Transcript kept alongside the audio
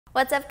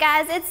What's up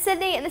guys, it's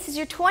Sydney and this is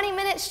your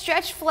 20-minute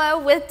stretch flow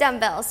with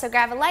dumbbells. So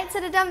grab a light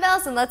set of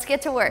dumbbells and let's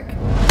get to work.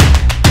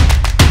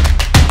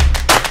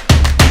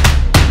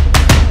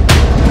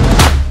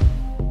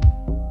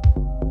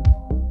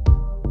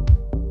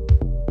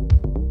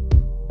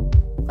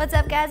 What's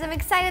up guys, I'm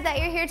excited that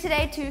you're here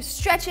today to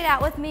stretch it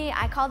out with me.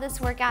 I call this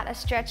workout a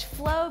stretch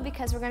flow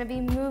because we're gonna be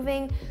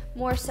moving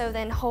more so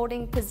than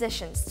holding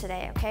positions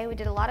today, okay? We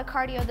did a lot of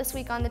cardio this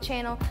week on the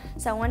channel,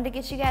 so I wanted to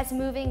get you guys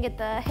moving, get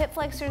the hip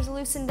flexors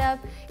loosened up,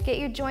 get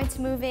your joints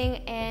moving,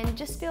 and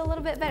just feel a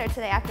little bit better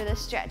today after this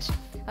stretch.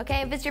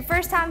 Okay, if it's your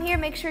first time here,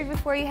 make sure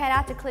before you head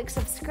out to click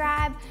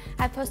subscribe.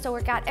 I post a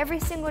workout every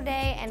single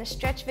day and a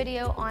stretch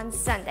video on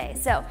Sunday.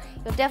 So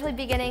you'll definitely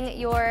be getting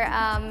your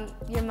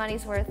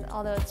money's worth,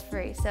 although it's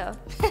free. So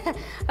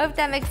hope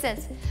that makes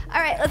sense.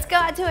 All right, let's go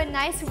out to a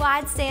nice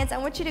wide stance. I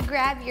want you to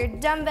grab your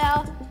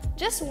dumbbell,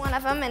 just one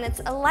of them, and it's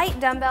a light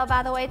dumbbell,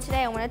 by the way,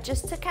 today. I want it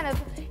just to kind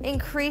of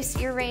increase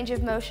your range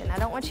of motion. I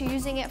don't want you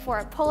using it for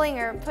a pulling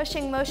or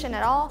pushing motion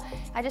at all.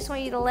 I just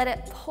want you to let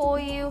it pull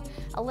you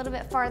a little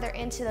bit farther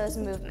into those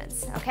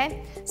movements,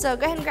 okay? So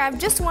go ahead and grab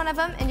just one of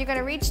them, and you're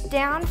gonna reach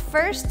down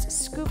first,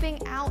 scooping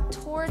out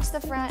towards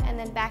the front, and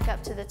then back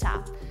up to the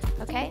top,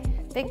 okay?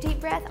 Big deep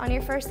breath on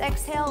your first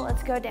exhale.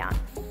 Let's go down.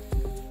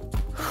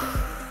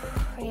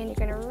 And you're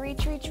gonna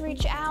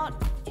reach out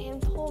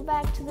and pull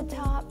back to the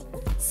top,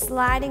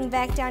 sliding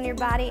back down your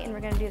body, and we're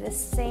gonna do the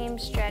same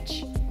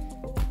stretch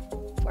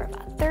for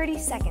about 30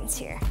 seconds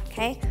here,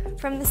 okay?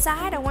 From the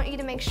side, I want you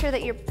to make sure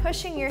that you're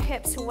pushing your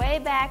hips way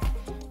back,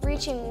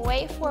 reaching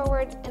way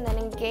forward, and then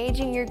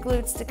engaging your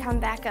glutes to come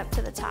back up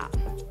to the top.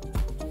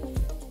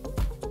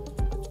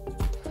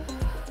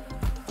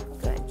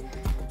 Good.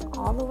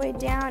 All the way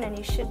down, and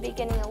you should be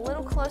getting a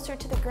little closer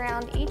to the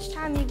ground each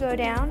time you go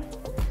down.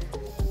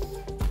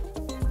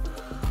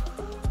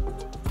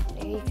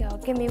 There you go.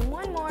 Give me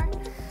one more.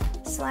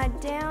 Slide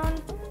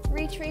down,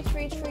 reach,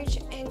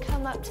 and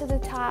come up to the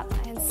top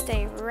and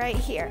stay right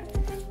here.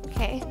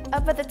 Okay,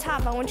 up at the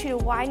top, I want you to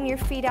widen your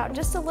feet out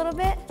just a little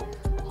bit,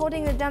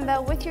 holding the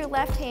dumbbell with your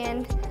left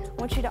hand.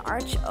 I want you to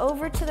arch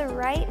over to the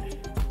right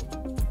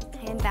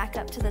and back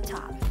up to the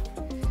top.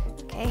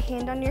 Okay,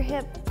 hand on your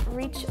hip,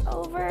 reach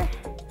over,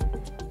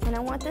 and I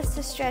want this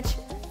to stretch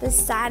the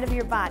side of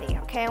your body,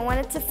 okay? I want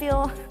it to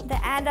feel the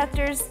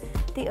adductors,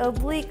 the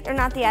oblique, or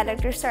not the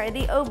adductors, sorry,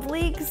 the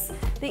obliques,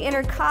 the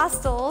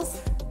intercostals,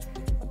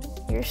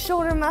 your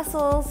shoulder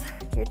muscles,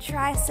 your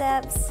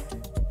triceps.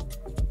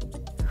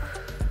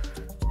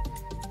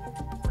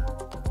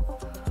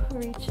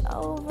 Reach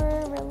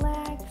over,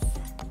 relax,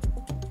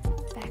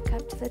 back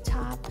up to the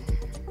top.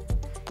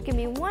 Give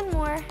me one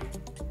more,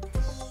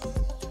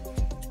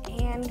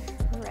 and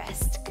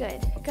rest, good.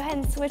 Go ahead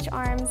and switch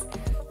arms.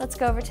 Let's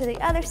go over to the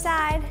other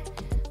side.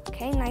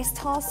 Okay, nice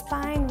tall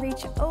spine,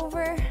 reach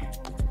over,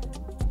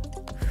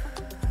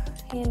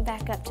 and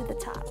back up to the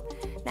top.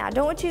 Now, I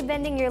don't want you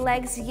bending your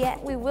legs yet.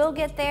 We will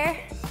get there.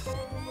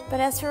 But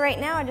as for right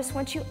now, I just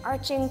want you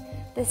arching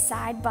the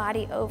side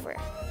body over.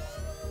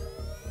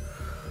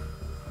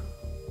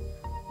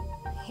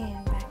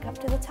 And back up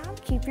to the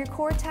top. Keep your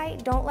core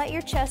tight. Don't let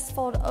your chest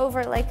fold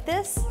over like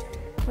this.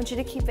 I want you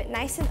to keep it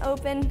nice and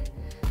open.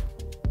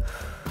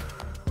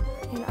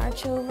 And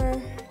arch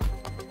over.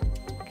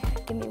 Okay,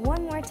 give me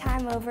one more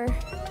time over.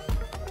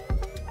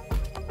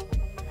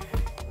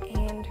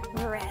 And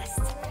rest.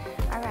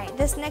 All right,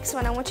 this next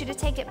one, I want you to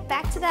take it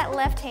back to that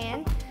left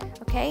hand,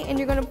 okay? And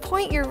you're gonna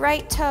point your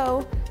right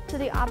toe to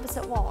the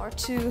opposite wall, or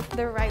to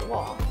the right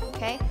wall,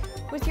 okay?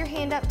 With your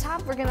hand up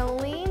top, we're gonna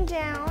lean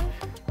down,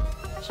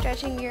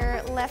 stretching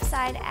your left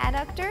side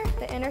adductor,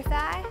 the inner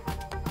thigh,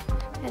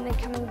 and then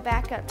coming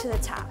back up to the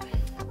top,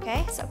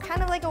 okay? So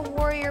kind of like a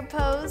warrior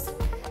pose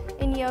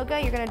in yoga.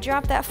 You're gonna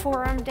drop that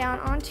forearm down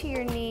onto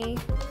your knee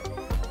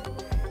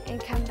and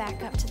come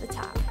back up to the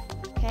top,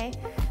 okay?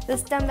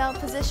 This dumbbell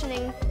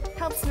positioning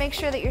helps make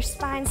sure that your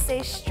spine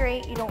stays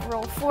straight, you don't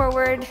roll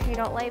forward, you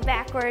don't lay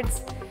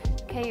backwards.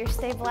 Okay, you're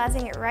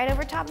stabilizing it right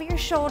over top of your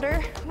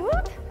shoulder.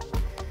 Whoop.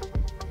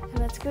 And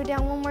let's go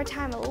down one more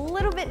time, a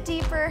little bit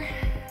deeper.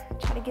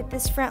 Try to get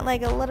this front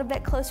leg a little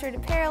bit closer to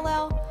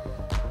parallel.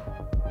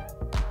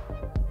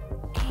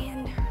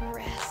 And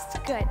rest,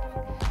 good.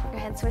 Go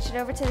ahead and switch it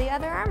over to the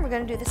other arm. We're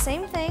gonna do the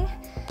same thing.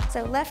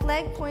 So left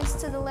leg points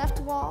to the left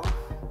wall.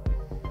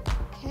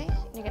 Okay,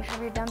 you're gonna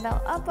have your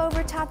dumbbell up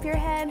over top of your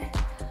head.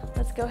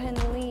 Let's go ahead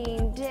and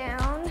lean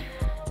down,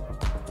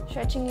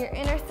 stretching your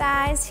inner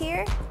thighs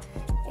here,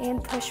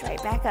 and push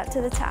right back up to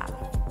the top.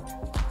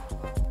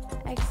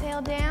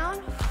 Exhale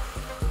down,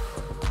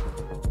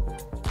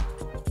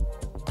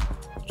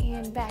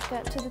 and back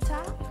up to the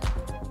top.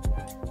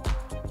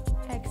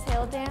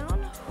 Exhale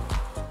down,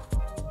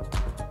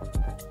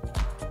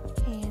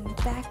 and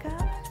back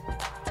up.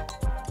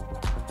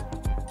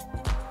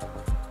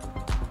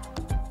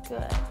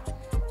 Good.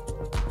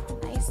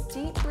 Nice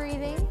deep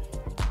breathing.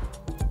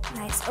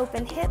 Nice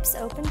open hips,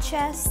 open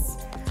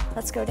chests.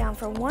 Let's go down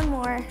for one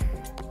more.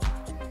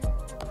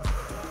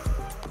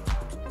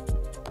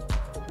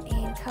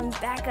 And come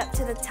back up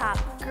to the top.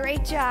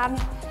 Great job.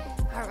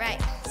 All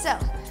right, so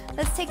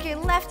Let's take your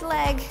left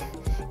leg,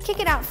 kick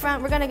it out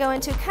front. We're gonna go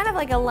into kind of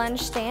like a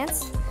lunge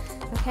stance,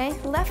 okay?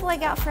 Left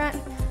leg out front,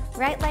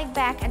 right leg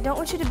back. I don't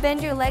want you to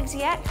bend your legs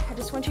yet. I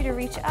just want you to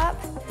reach up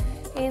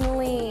and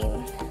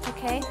lean,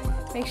 okay?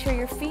 Make sure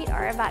your feet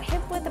are about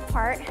hip width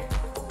apart.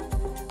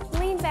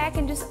 Lean back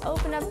and just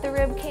open up the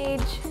rib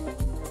cage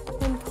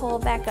and pull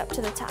back up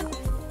to the top.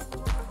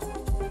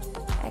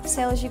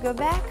 Exhale as you go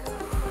back.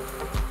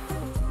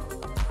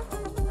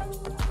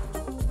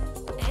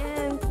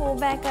 And pull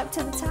back up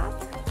to the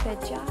top.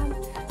 Good job.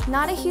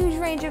 Not a huge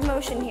range of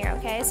motion here,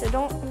 okay? So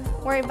don't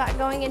worry about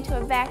going into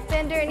a back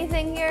bend or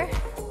anything here.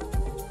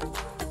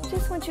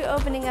 Just want you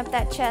opening up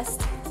that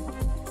chest.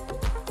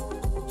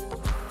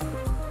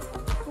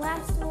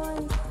 Last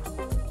one.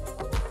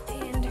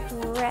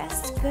 And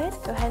rest. Good.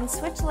 Go ahead and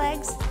switch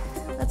legs.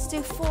 Let's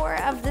do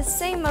 4 of the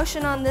same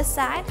motion on this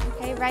side.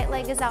 Okay, right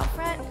leg is out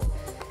front.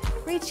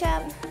 Reach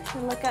up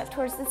and look up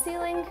towards the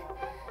ceiling.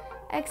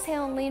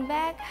 Exhale and lean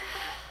back.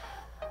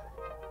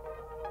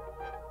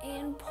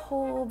 And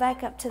pull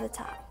back up to the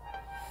top.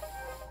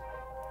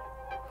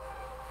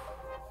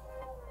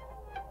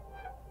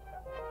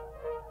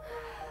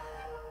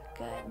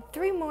 Good.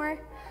 3 more.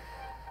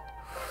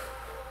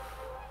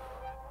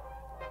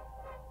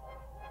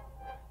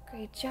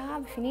 Great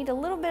job. If you need a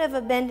little bit of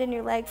a bend in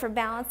your leg for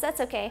balance, that's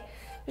okay.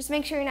 Just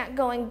make sure you're not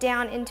going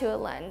down into a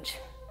lunge.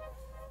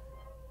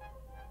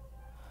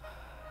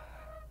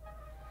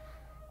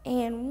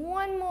 And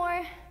 1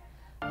 more.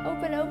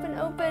 Open, open,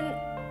 open,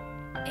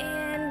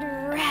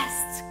 and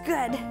rest.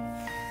 Good.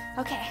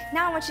 Okay,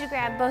 now I want you to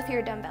grab both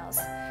your dumbbells.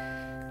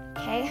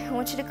 Okay, I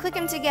want you to click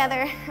them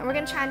together, and we're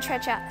gonna try and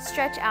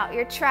stretch out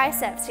your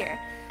triceps here.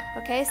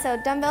 Okay,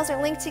 so dumbbells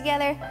are linked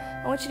together.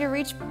 I want you to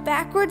reach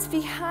backwards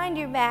behind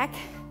your back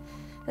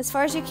as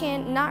far as you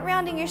can, not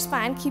rounding your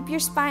spine. Keep your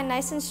spine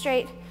nice and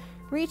straight.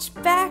 Reach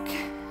back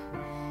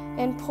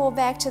and pull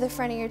back to the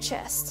front of your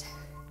chest.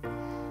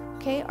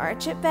 Okay,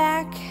 arch it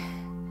back.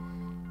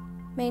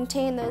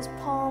 Maintain those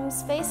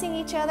palms facing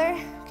each other.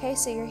 Okay,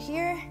 so you're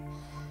here.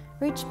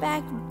 Reach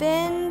back,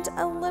 bend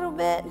a little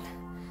bit.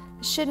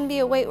 It shouldn't be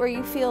a weight where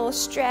you feel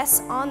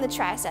stress on the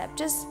tricep.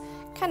 Just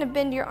kind of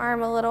bend your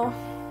arm a little.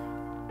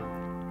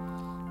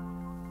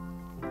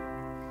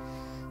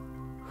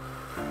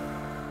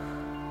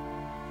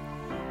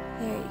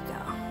 There you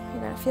go.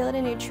 You're gonna feel it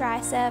in your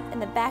tricep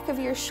and the back of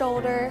your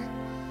shoulder.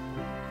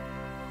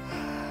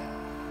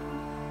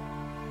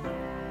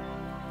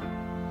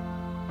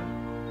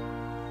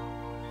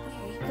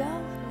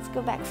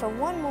 Go back for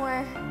 1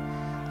 more.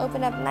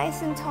 Open up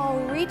nice and tall.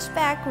 Reach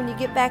back when you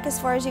get back as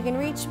far as you can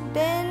reach.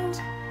 Bend.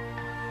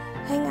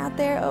 Hang out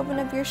there. Open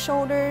up your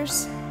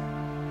shoulders.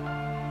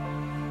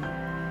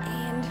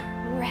 And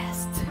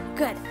rest.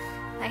 Good.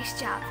 Nice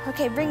job.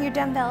 Okay, bring your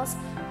dumbbells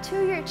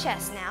to your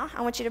chest now.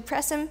 I want you to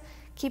press them,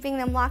 keeping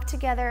them locked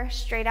together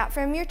straight out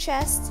from your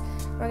chest.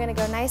 We're gonna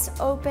go nice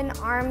open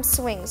arm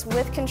swings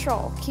with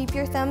control. Keep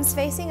your thumbs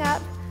facing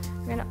up.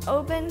 We're gonna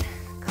open,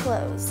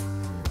 close,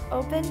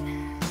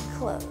 open,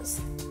 close.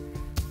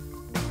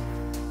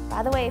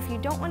 By the way, if you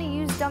don't want to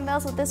use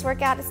dumbbells with this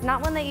workout, it's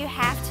not one that you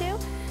have to.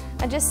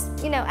 I just,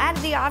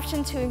 added the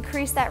option to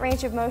increase that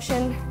range of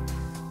motion.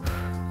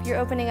 If you're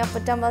opening up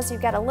with dumbbells,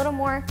 you've got a little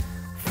more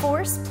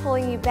force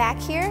pulling you back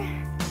here.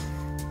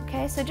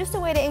 Okay, so just a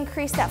way to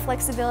increase that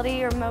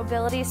flexibility or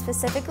mobility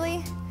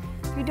specifically.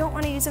 If you don't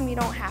want to use them, you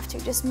don't have to.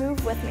 Just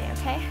move with me,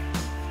 okay?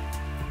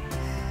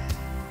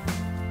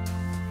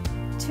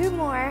 2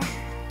 more.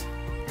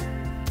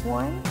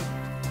 1.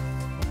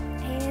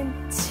 And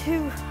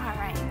 2. All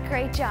right,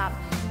 great job.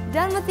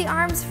 Done with the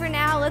arms for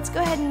now. Let's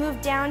go ahead and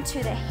move down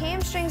to the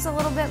hamstrings a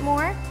little bit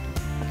more.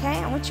 Okay,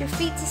 I want your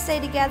feet to stay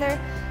together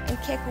and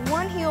kick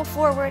one heel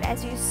forward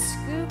as you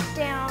scoop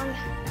down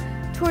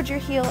towards your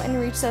heel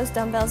and reach those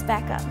dumbbells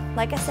back up.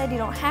 Like I said, you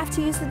don't have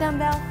to use the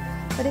dumbbell,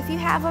 but if you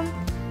have them,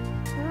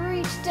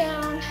 reach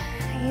down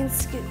and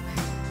scoop.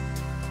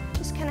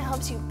 Just kind of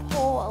helps you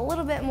pull a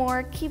little bit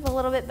more, keep a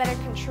little bit better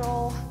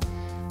control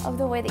of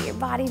the way that your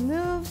body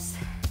moves.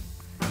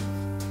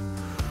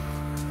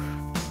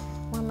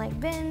 One leg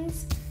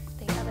bends,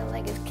 the other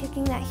leg is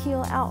kicking that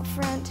heel out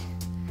front.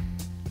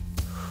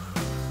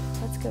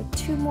 Let's go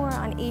 2 more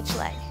on each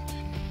leg.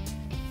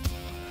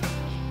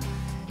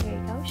 There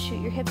you go, shoot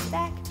your hips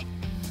back.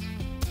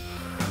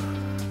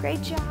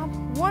 Great job.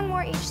 1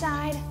 more each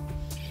side.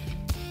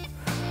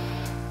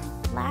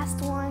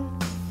 Last one,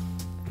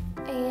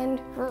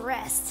 and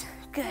rest.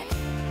 Good.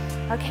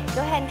 Okay,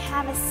 go ahead and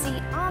have a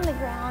seat on the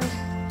ground.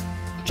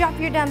 Drop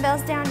your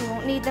dumbbells down. You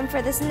won't need them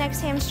for this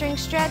next hamstring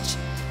stretch.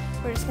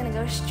 We're just gonna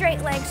go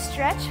straight leg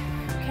stretch,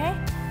 okay?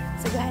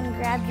 So go ahead and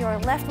grab your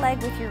left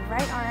leg with your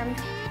right arm,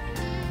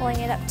 pulling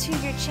it up to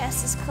your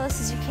chest as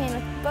close as you can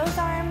with both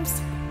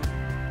arms.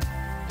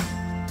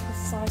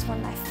 This is always one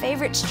of my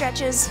favorite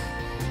stretches.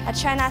 I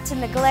try not to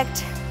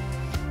neglect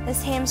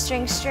this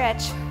hamstring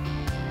stretch.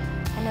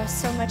 I know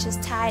so much is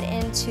tied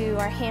into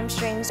our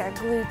hamstrings, our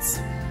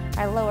glutes,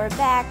 our lower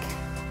back.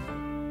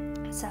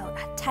 So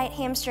tight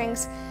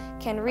hamstrings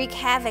can wreak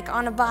havoc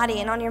on a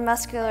body and on your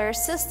muscular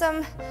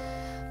system.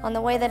 on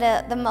the way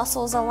that the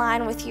muscles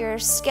align with your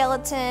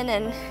skeleton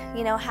and,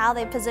 you know, how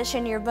they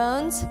position your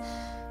bones,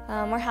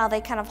 or how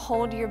they kind of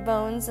hold your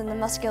bones in the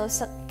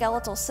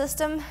musculoskeletal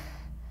system.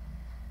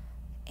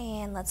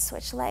 And let's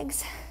switch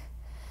legs.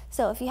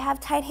 So if you have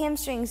tight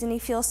hamstrings and you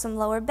feel some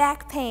lower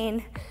back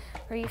pain,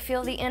 or you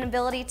feel the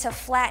inability to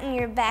flatten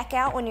your back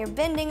out when you're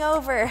bending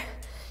over,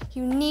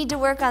 you need to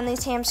work on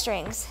these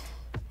hamstrings.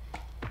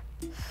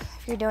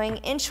 If you're doing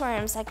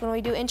inchworms, like when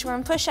we do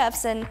inchworm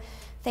push-ups and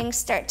things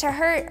start to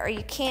hurt, or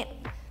you can't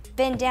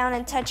bend down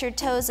and touch your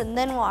toes and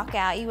then walk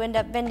out, you end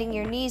up bending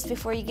your knees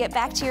before you get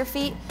back to your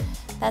feet,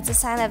 that's a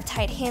sign of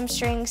tight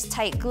hamstrings,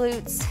 tight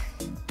glutes.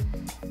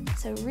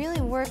 So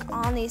really work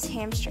on these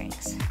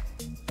hamstrings.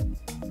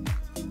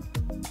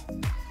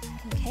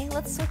 Okay,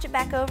 let's switch it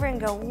back over and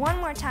go one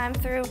more time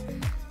through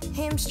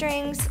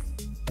hamstrings.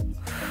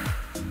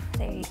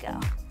 There you go.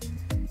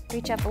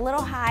 Reach up a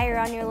little higher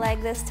on your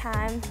leg this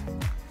time.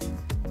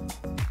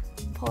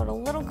 Pull it a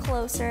little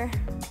closer.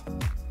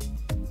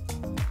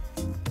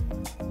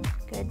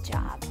 Good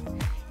job.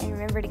 And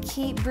remember to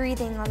keep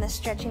breathing on this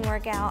stretching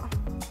workout.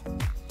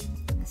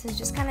 This is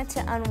just kind of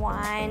to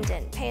unwind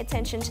and pay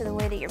attention to the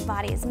way that your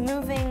body is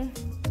moving.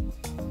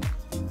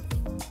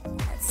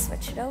 Let's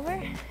switch it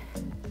over.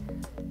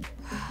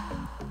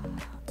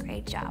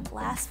 Great job.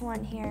 Last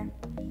one here.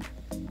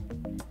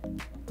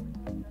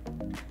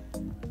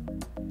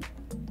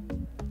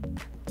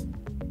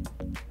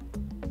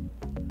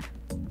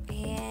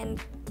 And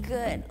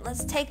good.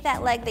 Let's take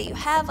that leg that you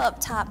have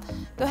up top.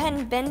 Go ahead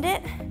and bend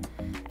it,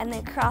 and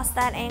then cross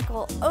that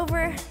ankle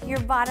over your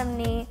bottom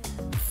knee,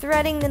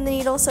 threading the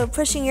needle, so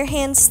pushing your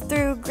hands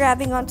through,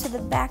 grabbing onto the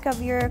back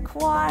of your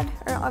quad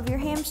or of your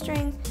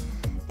hamstring,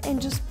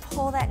 and just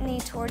pull that knee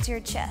towards your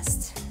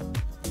chest.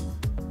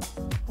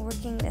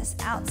 Working this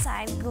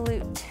outside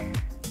glute.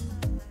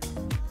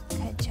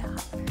 Good job.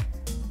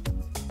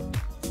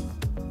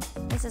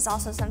 This is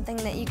also something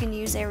that you can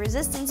use a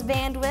resistance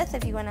band with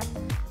if you want to.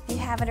 You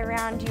have it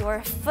around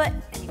your foot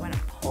and you want to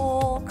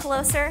pull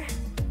closer.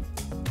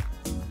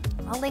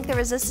 I'll link the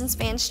resistance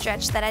band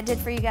stretch that I did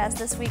for you guys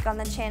this week on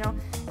the channel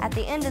at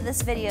the end of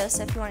this video.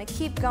 So if you want to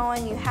keep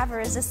going, you have a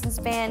resistance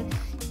band,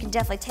 you can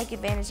definitely take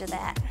advantage of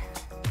that.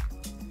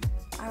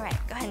 All right,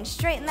 go ahead and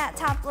straighten that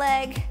top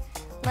leg.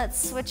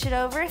 Let's switch it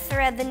over,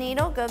 thread the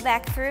needle, go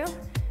back through,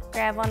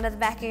 grab onto the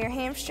back of your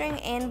hamstring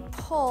and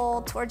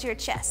pull towards your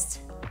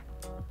chest.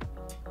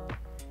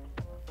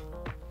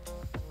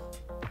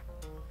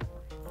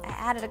 I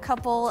added a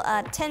couple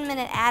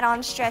 10-minute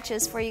add-on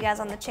stretches for you guys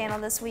on the channel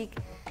this week.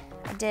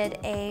 I did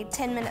a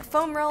 10-minute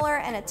foam roller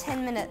and a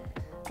 10-minute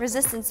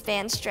resistance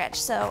band stretch.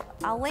 So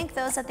I'll link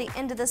those at the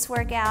end of this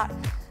workout.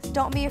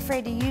 Don't be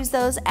afraid to use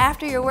those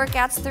after your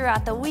workouts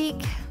throughout the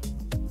week,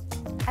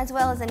 as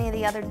well as any of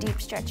the other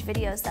deep stretch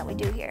videos that we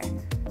do here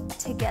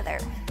together.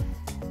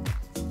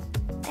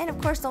 And of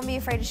course, don't be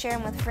afraid to share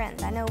them with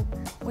friends. I know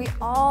we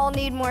all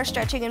need more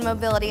stretching and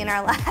mobility in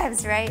our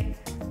lives, right?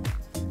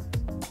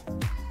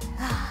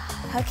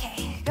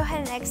 Okay, go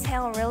ahead and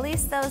exhale,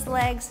 release those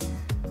legs.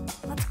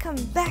 Let's come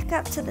back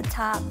up to the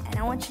top, and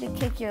I want you to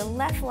kick your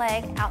left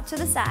leg out to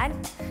the side,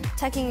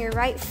 tucking your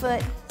right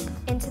foot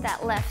into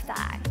that left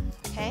thigh,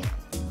 okay?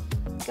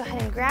 Go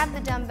ahead and grab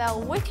the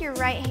dumbbell with your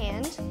right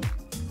hand,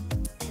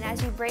 and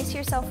as you brace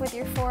yourself with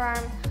your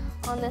forearm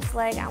on this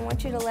leg, I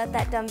want you to let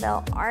that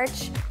dumbbell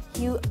arch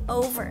you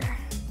over,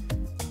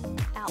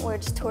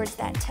 outwards towards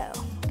that toe,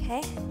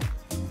 okay?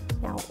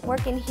 Now,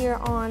 working here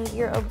on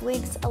your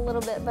obliques a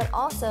little bit, but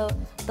also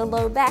the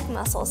low back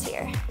muscles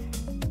here.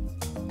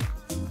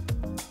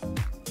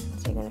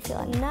 So you're gonna feel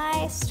a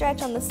nice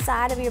stretch on the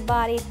side of your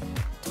body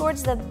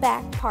towards the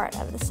back part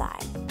of the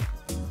side.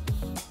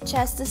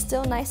 Chest is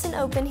still nice and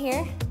open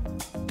here.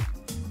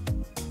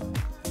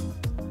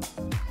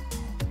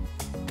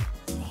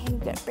 And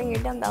good. Bring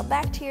your dumbbell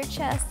back to your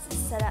chest,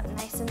 set up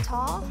nice and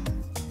tall.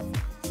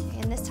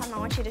 And this time I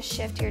want you to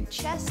shift your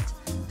chest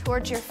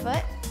towards your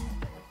foot.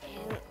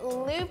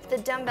 Loop the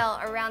dumbbell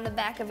around the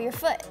back of your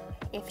foot,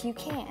 if you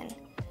can.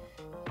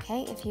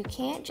 Okay, if you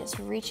can't, just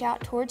reach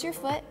out towards your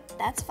foot,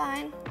 that's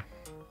fine.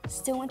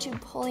 Still want you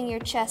pulling your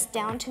chest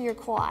down to your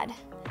quad.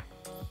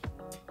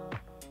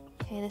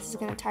 Okay, this is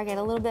gonna target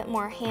a little bit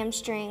more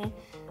hamstring,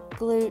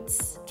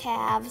 glutes,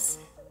 calves.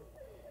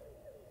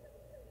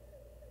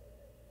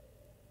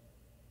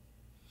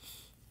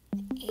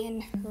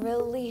 And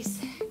release,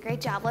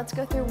 great job. Let's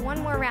go through one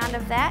more round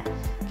of that.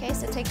 Okay,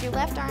 so take your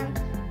left arm,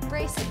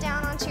 brace it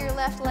down onto your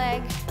left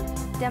leg.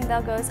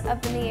 Dumbbell goes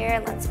up in the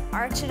air. Let's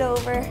arch it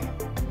over,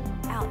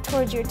 out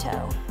towards your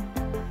toe.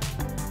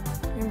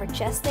 Remember,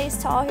 chest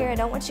stays tall here. I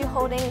don't want you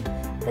holding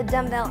the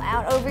dumbbell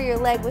out over your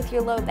leg with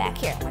your low back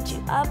here. I want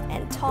you up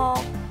and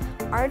tall,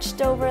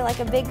 arched over like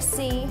a big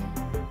C.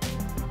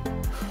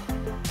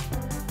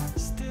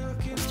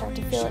 You'll start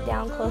to feel it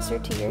down closer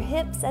to your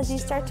hips as you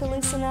start to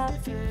loosen up.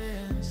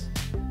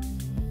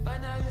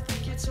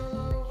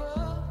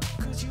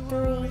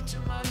 3,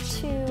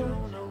 2,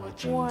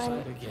 1,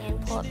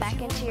 and pull it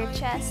back into your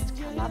chest.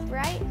 Come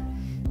upright.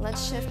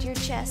 Let's shift your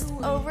chest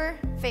over,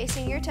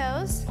 facing your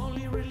toes.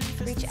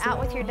 Reach out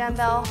with your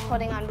dumbbell,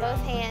 holding on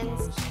both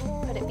hands.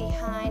 Put it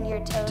behind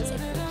your toes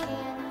if you can.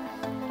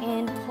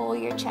 And pull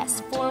your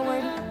chest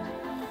forward,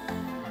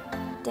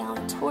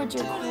 down towards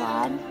your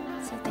quad.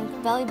 So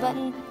think belly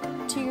button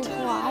to your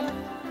quad.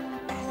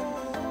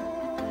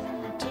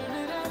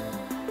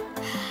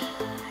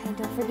 And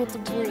don't forget to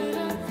breathe.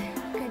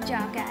 Good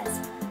job, guys.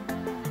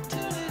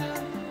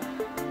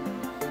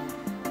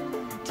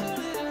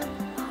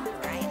 All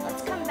right,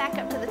 let's come back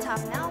up to the top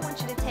now. I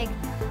want you to take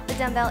the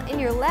dumbbell in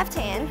your left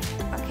hand,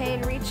 okay,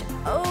 and reach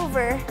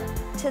over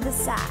to the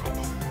side.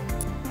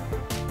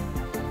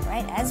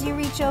 Right, as you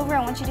reach over,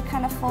 I want you to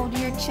kind of fold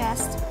your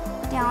chest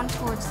down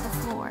towards the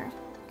floor.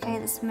 Okay,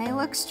 this may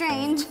look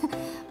strange,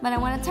 but I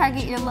want to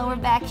target your lower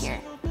back here.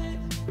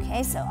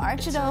 Okay, so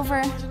arch it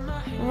over,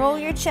 roll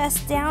your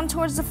chest down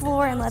towards the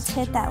floor, and let's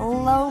hit that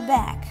low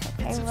back.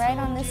 Okay, right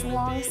on this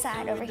long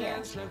side over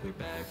here. 3,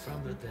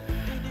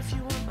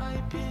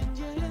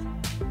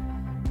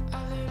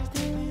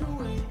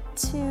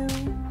 2,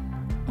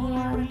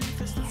 and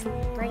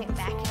bring it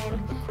back in.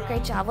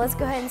 Great job. Let's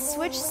go ahead and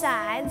switch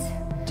sides.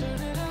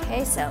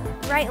 Okay, so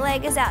right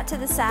leg is out to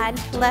the side,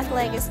 left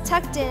leg is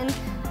tucked in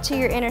to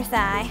your inner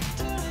thigh.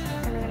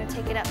 And we're gonna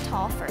take it up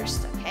tall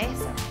first, okay?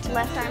 So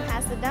left arm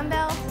has the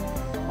dumbbell.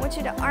 I want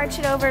you to arch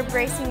it over,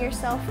 bracing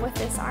yourself with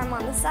this arm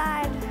on the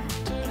side,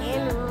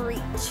 and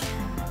reach.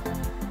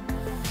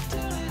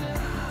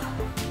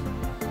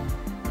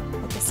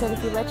 Like I said,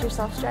 if you let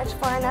yourself stretch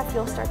far enough,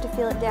 you'll start to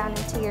feel it down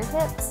into your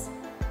hips.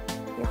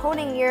 You're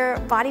holding your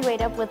body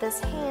weight up with this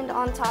hand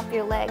on top of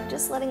your leg,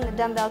 just letting the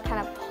dumbbell kind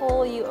of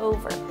pull you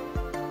over.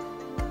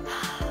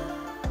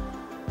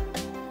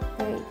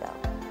 There you go.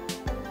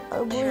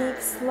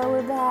 Obliques,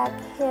 lower back,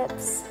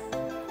 hips.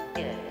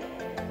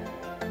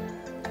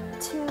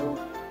 2,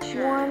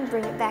 1,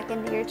 bring it back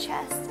into your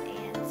chest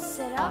and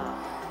sit up.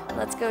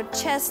 Let's go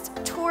chest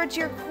towards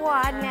your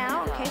quad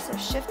now. Okay, so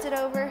shift it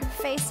over,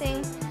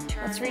 facing.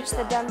 Let's reach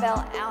the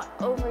dumbbell out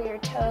over your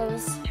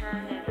toes.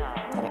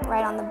 Put it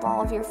right on the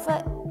ball of your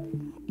foot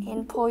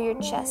and pull your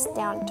chest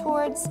down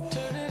towards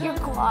your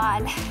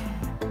quad.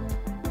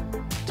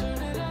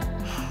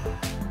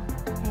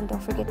 And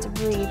don't forget to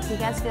breathe. You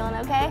guys feeling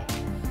okay?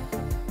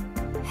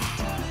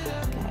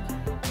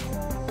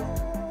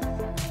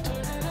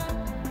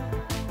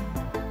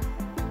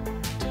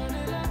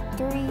 Good.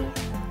 3,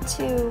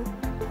 2,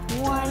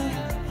 1,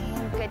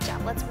 and good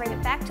job. Let's bring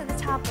it back to the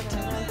top. We're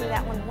gonna run through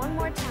that one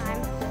more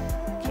time.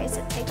 Okay,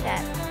 so take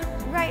that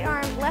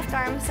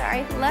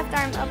left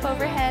arm up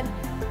overhead,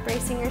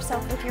 bracing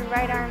yourself with your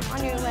right arm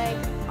on your leg,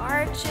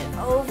 arch it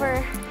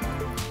over,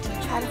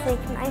 try to think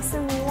nice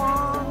and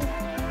long,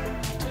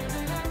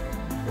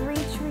 reach. I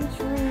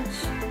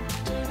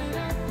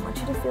want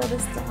you to feel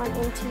this down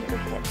into your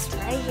hips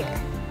right here.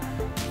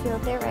 Feel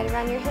it there, right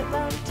around your hip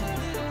bone.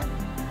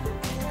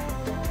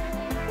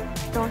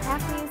 Don't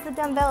have to use the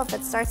dumbbell if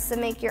it starts to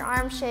make your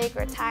arm shake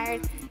or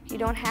tired. You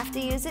don't have to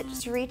use it,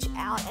 just reach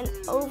out and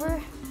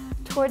over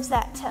towards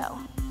that toe.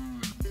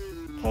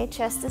 Okay,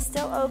 chest is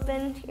still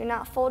open. You're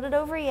not folded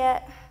over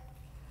yet.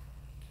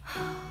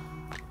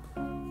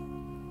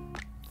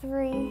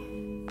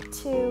 3,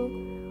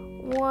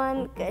 2,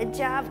 1. Good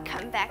job.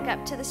 Come back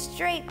up to the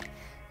straight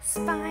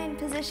spine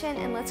position,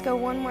 and let's go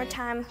one more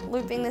time,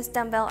 looping this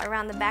dumbbell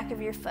around the back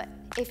of your foot,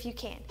 if you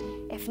can.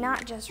 If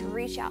not, just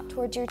reach out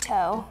towards your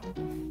toe.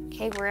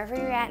 Okay, wherever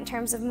you're at in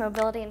terms of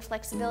mobility and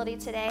flexibility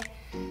today,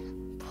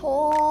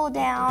 pull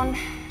down.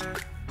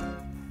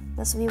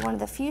 This will be one of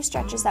the few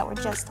stretches that we're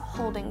just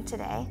holding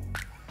today.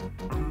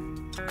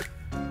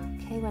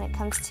 Okay, when it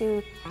comes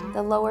to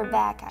the lower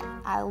back,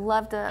 I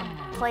love to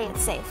play it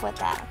safe with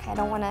that. Okay, I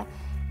don't want to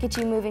get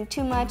you moving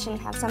too much and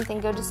have something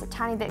go just a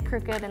tiny bit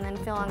crooked and then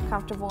feel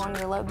uncomfortable on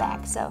your low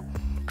back. So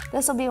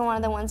this will be one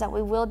of the ones that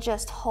we will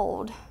just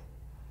hold.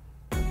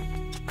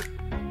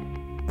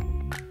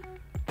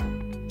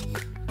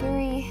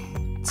 3,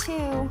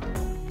 2,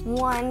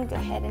 1. Go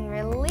ahead and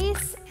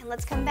release.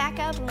 Let's come back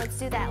up and let's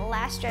do that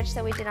last stretch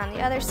that we did on the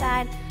other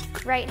side.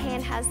 Right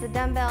hand has the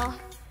dumbbell,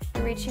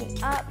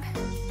 reaching up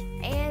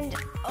and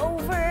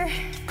over.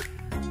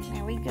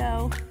 There we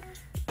go.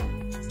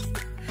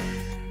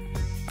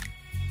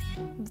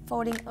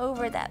 Folding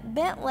over that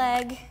bent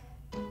leg.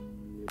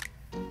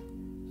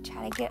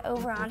 Try to get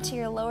over onto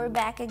your lower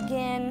back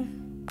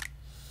again.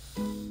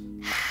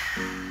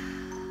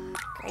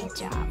 Great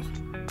job.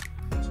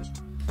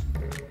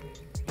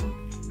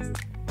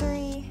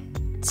 3,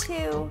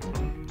 2,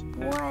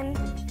 1,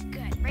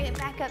 good. Bring it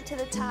back up to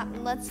the top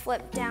and let's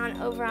flip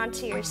down over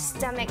onto your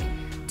stomach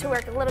to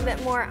work a little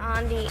bit more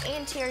on the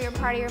anterior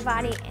part of your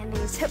body and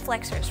these hip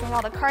flexors from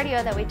all the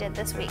cardio that we did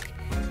this week.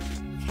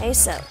 Okay,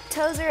 so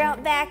toes are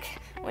out back.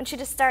 I want you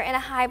to start in a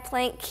high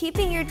plank.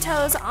 Keeping your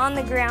toes on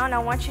the ground, I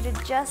want you to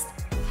just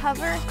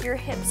hover your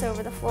hips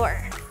over the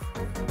floor.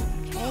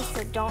 Okay,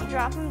 so don't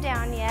drop them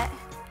down yet.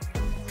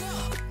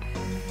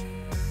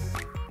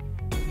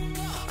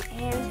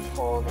 And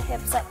pull the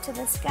hips up to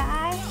the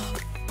sky.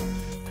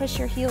 Push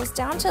your heels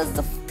down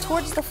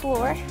towards the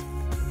floor.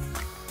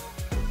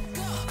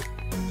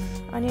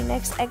 I On your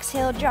next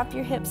exhale, drop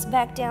your hips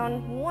back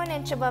down 1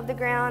 inch above the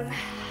ground.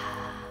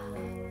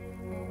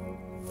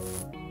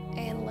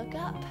 And look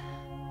up.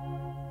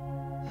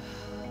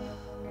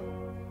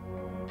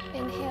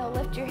 Inhale,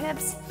 lift your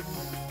hips.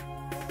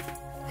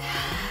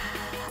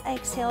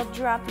 Exhale,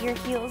 drop your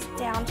heels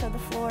down to the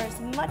floor as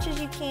much as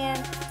you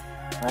can.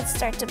 Let's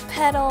start to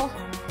pedal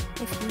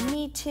if you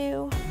need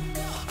to.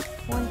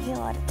 One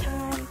heel at a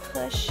time.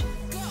 Push,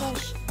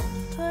 push,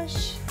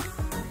 push.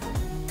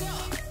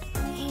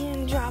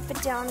 And drop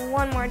it down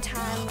one more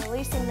time,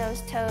 releasing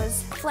those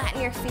toes.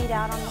 Flatten your feet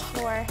out on the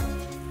floor.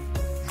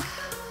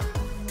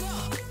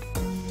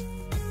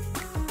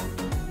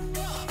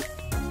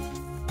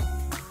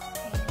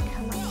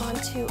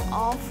 To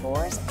all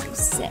fours as you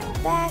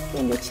sit back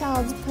into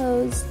child's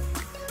pose.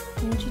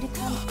 I want you to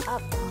come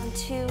up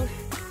onto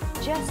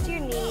just your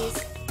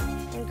knees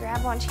and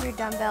grab onto your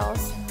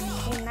dumbbells.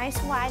 Okay,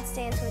 nice wide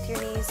stance with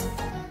your knees.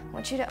 I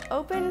want you to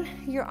open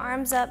your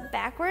arms up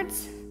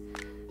backwards,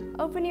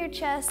 open your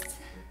chest,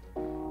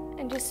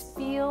 and just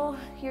feel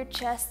your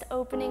chest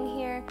opening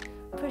here.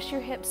 Push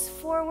your hips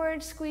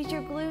forward, squeeze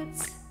your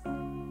glutes.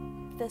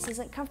 If this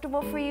isn't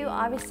comfortable for you,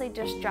 obviously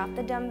just drop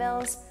the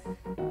dumbbells.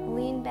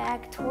 Lean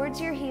back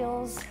towards your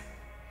heels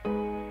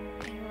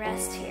and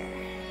rest here.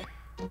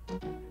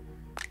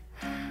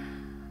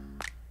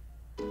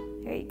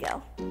 There you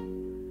go.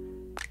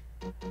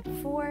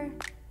 4,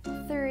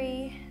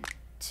 3,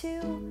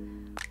 2,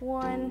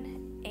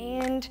 1,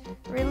 and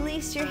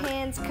release your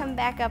hands. Come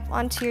back up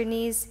onto your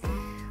knees.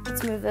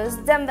 Let's move those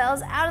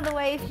dumbbells out of the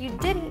way if you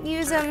didn't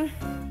use them.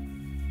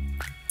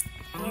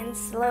 And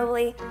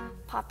slowly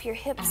pop your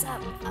hips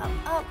up, up,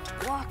 up.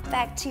 Walk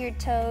back to your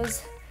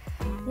toes.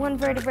 One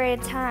vertebrae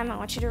at a time. I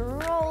want you to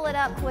roll it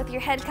up with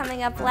your head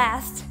coming up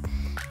last.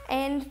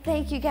 And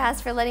thank you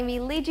guys for letting me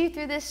lead you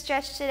through this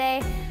stretch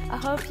today. I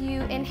hope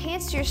you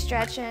enhanced your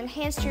stretch and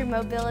enhanced your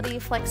mobility,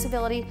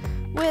 flexibility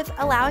with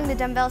allowing the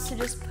dumbbells to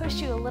just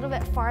push you a little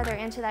bit farther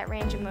into that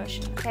range of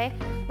motion, okay?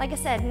 Like I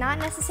said, not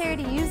necessary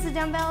to use the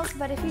dumbbells,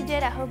 but if you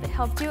did, I hope it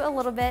helped you a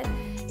little bit.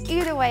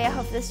 Either way, I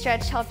hope this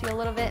stretch helped you a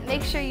little bit.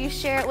 Make sure you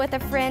share it with a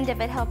friend if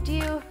it helped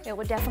you. It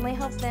would definitely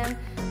help them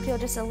feel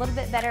just a little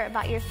bit better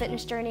about your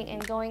fitness journey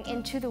and going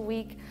into the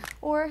week.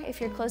 Or if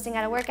you're closing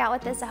out a workout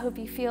with this, I hope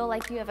you feel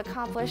like you have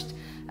accomplished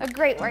a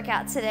great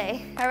workout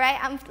today. All right,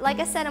 like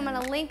I said, I'm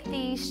gonna link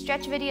the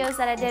stretch videos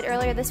that I did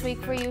earlier this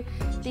week for you.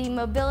 The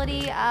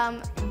mobility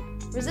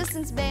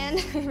resistance band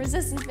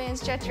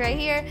stretch right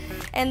here,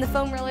 and the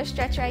foam roller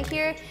stretch right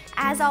here.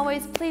 As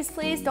always,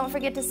 please don't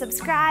forget to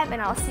subscribe,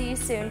 and I'll see you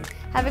soon.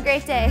 Have a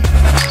great day.